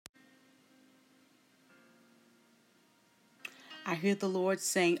I hear the Lord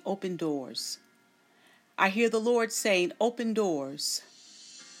saying, open doors. I hear the Lord saying, open doors.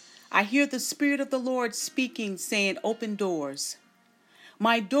 I hear the Spirit of the Lord speaking, saying, open doors.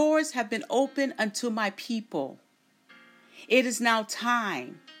 My doors have been opened unto my people. It is now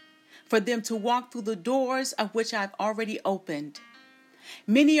time for them to walk through the doors of which I've already opened.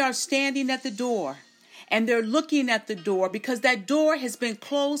 Many are standing at the door, and they're looking at the door because that door has been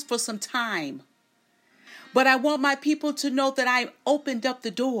closed for some time. But I want my people to know that I've opened up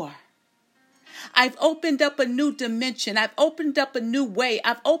the door. I've opened up a new dimension. I've opened up a new way.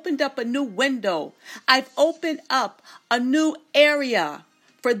 I've opened up a new window. I've opened up a new area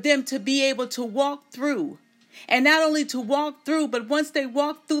for them to be able to walk through. And not only to walk through, but once they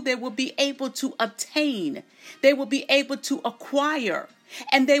walk through, they will be able to obtain. They will be able to acquire.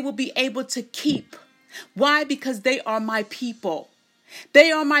 And they will be able to keep. Why? Because they are my people.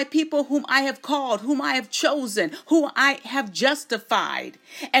 They are my people whom I have called, whom I have chosen, whom I have justified.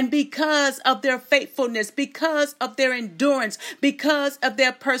 And because of their faithfulness, because of their endurance, because of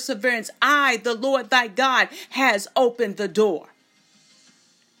their perseverance, I, the Lord thy God, has opened the door.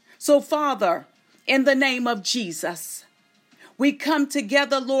 So, Father, in the name of Jesus, we come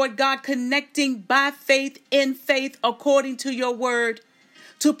together, Lord God, connecting by faith, in faith, according to your word,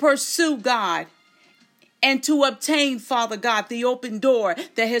 to pursue, God, and to obtain, Father God, the open door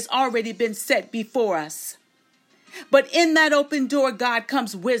that has already been set before us. But in that open door, God,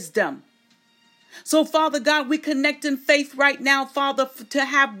 comes wisdom. So, Father God, we connect in faith right now, Father, to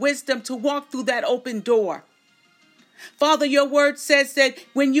have wisdom to walk through that open door. Father, your word says that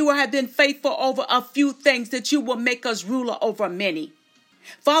when you have been faithful over a few things, that you will make us ruler over many.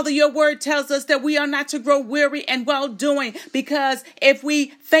 Father, your word tells us that we are not to grow weary and well doing, because if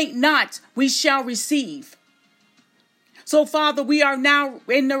we faint not, we shall receive. So, Father, we are now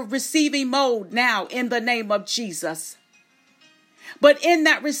in the receiving mode now in the name of Jesus. But in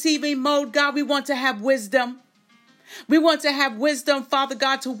that receiving mode, God, we want to have wisdom. We want to have wisdom, Father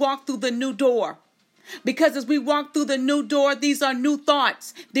God, to walk through the new door. Because as we walk through the new door, these are new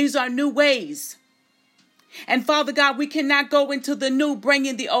thoughts. These are new ways. And Father God, we cannot go into the new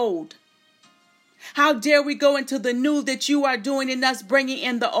bringing the old. How dare we go into the new that you are doing in us, bringing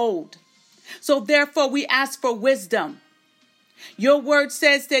in the old? So therefore, we ask for wisdom. Your word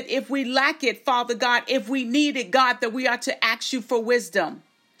says that if we lack it, Father God, if we need it, God, that we are to ask you for wisdom.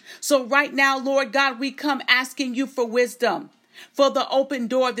 So right now, Lord God, we come asking you for wisdom, for the open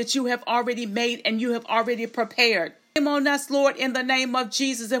door that you have already made and you have already prepared. Come on us, Lord, in the name of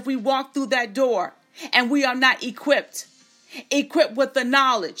Jesus, if we walk through that door and we are not equipped with the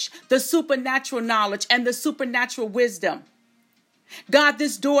knowledge, the supernatural knowledge and the supernatural wisdom. God,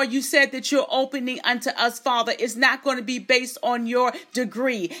 this door you said that you're opening unto us, Father, is not going to be based on your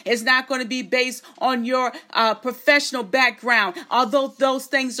degree. It's not going to be based on your professional background. Although those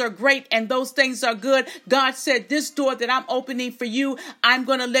things are great and those things are good, God said this door that I'm opening for you, I'm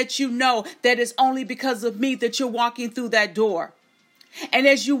going to let you know that it's only because of me that you're walking through that door. And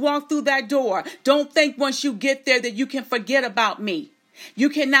as you walk through that door, don't think once you get there that you can forget about me. You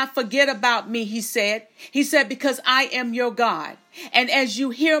cannot forget about me, he said. He said, because I am your God. And as you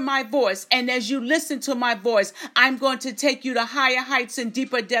hear my voice and as you listen to my voice, I'm going to take you to higher heights and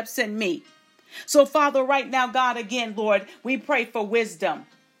deeper depths in me. So, Father, right now, God, again, Lord, we pray for wisdom.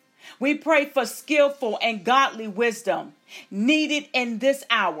 We pray for skillful and godly wisdom, needed in this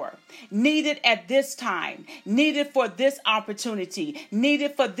hour, needed at this time, needed for this opportunity,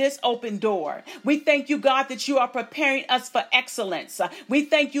 needed for this open door. We thank you, God, that you are preparing us for excellence. We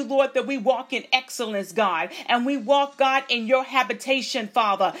thank you, Lord, that we walk in excellence, God, and we walk, God, in your habitation,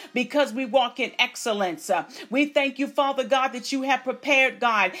 Father, because we walk in excellence. We thank you, Father God, that you have prepared,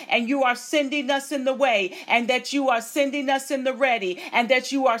 God, and you are sending us in the way, and that you are sending us in the ready, and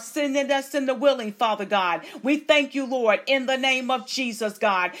that you are sending us in the willing, Father God. We thank you, Lord, in the name of Jesus,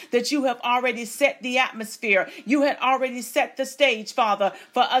 God, that you have already set the atmosphere. You had already set the stage, Father,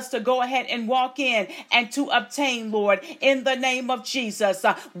 for us to go ahead and walk in and to obtain, Lord, in the name of Jesus.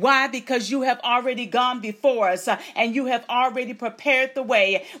 Why? Because you have already gone before us and you have already prepared the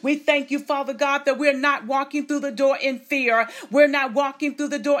way. We thank you, Father God, that we're not walking through the door in fear. We're not walking through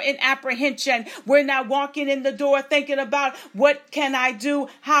the door in apprehension. We're not walking in the door thinking about what can I do?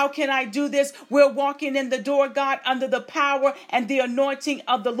 How can I do this? We're walking in the door, God, under the power and the anointing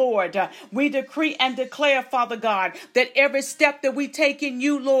of the Lord. We decree and declare, Father God, that every step that we take in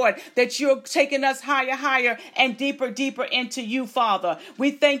you, Lord, that you're taking us higher, higher, and deeper, deeper into you, Father.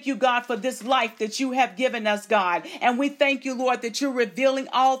 We thank you, God, for this life that you have given us, God. And we thank you, Lord, that you're revealing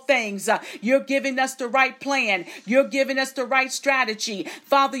all things. You're giving us the right plan. You're giving us the right strategy.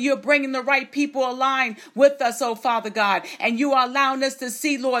 Father, you're bringing the right people aligned with us, oh Father God. And you are allowing us to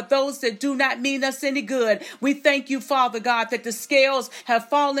see, Lord, those that do not mean us any good. We thank you, Father God, that the scales have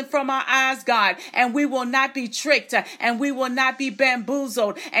fallen from our eyes, God, and we will not be tricked and we will not be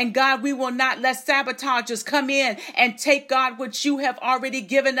bamboozled. And God, we will not let sabotagers come in and take, God, what you have already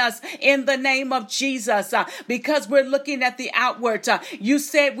given us in the name of Jesus, because we're looking at the outward. You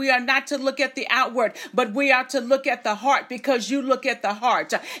said we are not to look at the outward, but we are to look at the heart, because you look at the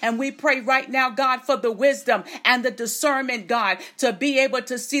heart. And we pray right now, God, for the wisdom and the discernment, God, to be able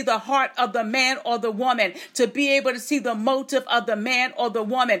to see the heart of the man or the woman, to be able to see the motive of the man or the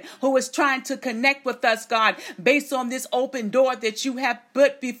woman who is trying to connect with us, God, based on this open door that you have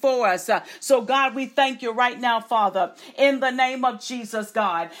put before us. So, God, we thank you right now, Father, in the name of Jesus,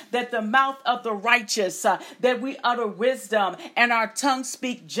 God, that the mouth of the righteous, that we utter wisdom and our tongue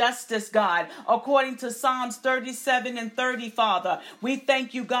speak justice, God, according to Psalms 37 and 30, Father. We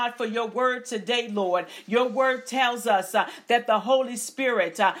thank you, God, for your word today, Lord. Your word tells us that the Holy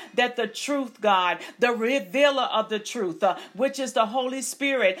Spirit, that the truth, God, the revealer of the truth, which is the Holy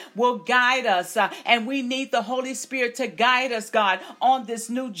Spirit, will guide us. And we need the Holy Spirit to guide us, God, on this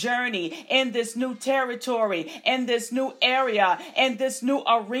new journey, in this new territory, in this new area, in this new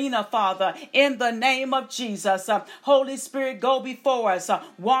arena, Father, in the name of Jesus. Holy Spirit, go before us.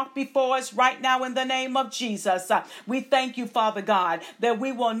 Walk before us right now in the name of Jesus. We thank you, Father God, that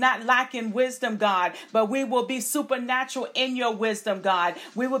we will not lack in wisdom, God, but we will be supernatural in your wisdom, God.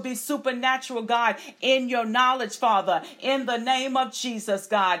 We will be supernatural, God, in your knowledge, Father, in the name of Jesus,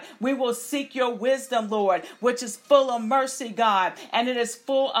 God. We will seek your wisdom, Lord, which is full of mercy, God, and it is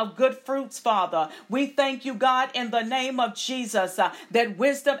full of good fruits, Father. We thank you, God, in the name of Jesus, that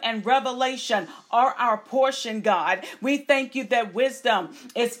wisdom and revelation are our portion, God. We thank you that wisdom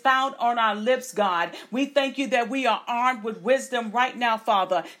is found on our lips, God. We thank you that we are armed with wisdom right now,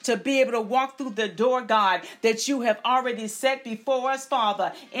 Father, to be able to walk through the door, God, that you have already set before us,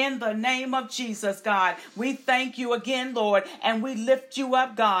 Father, in the name of Jesus, God. We thank you again, Lord, and we lift you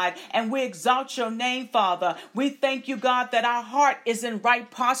up, God, and we exalt your name, Father. We thank you, God, that our heart is in right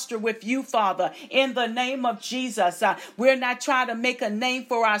posture with you, Father, in the name of Jesus. We're not trying to make a name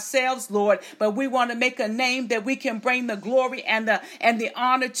for ourselves, Lord, but we want to make a name that we can bring the glory and the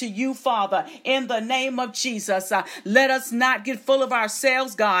honor to you, Father, in the name of Jesus. Let us not get full of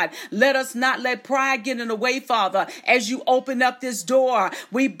ourselves, God. Let us not let pride get in the way, Father. As you open up this door,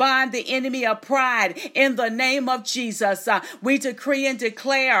 we bind the enemy of pride in the name of Jesus. We decree and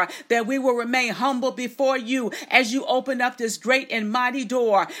declare that we will remain humble before you as you open up this great and mighty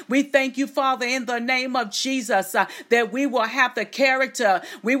door. We thank you, Father, in the name of Jesus, that we will have the character,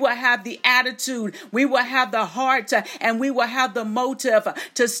 we will have the attitude, we will have the heart, and we will have the motive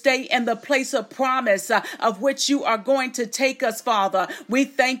to stay in the place of promise of which you are going to take us, Father. We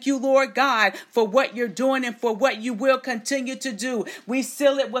thank you, Lord God, for what you're doing and for what you will continue to do. We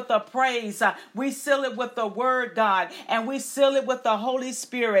seal it with a praise. We seal it with the word, God, and we seal it with the Holy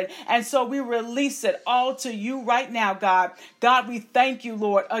Spirit. And so we release it all to you right now, God. God, we thank you,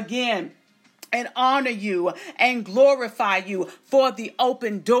 Lord, again, and honor you and glorify you for the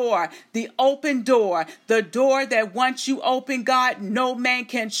open door, the door that once you open, God, no man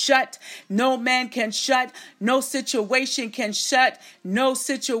can shut, no man can shut, no situation can shut, no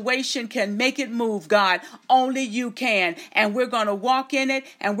situation can make it move, God. Only you can. And we're going to walk in it,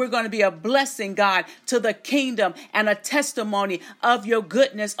 and we're going to be a blessing, God, to the kingdom and a testimony of your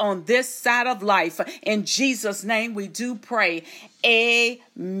goodness on this side of life. In Jesus' name we do pray.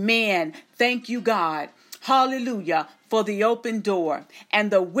 Amen. Thank you, God. Hallelujah, for the open door and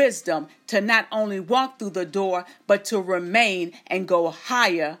the wisdom to not only walk through the door, but to remain and go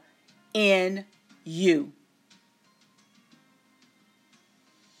higher in you.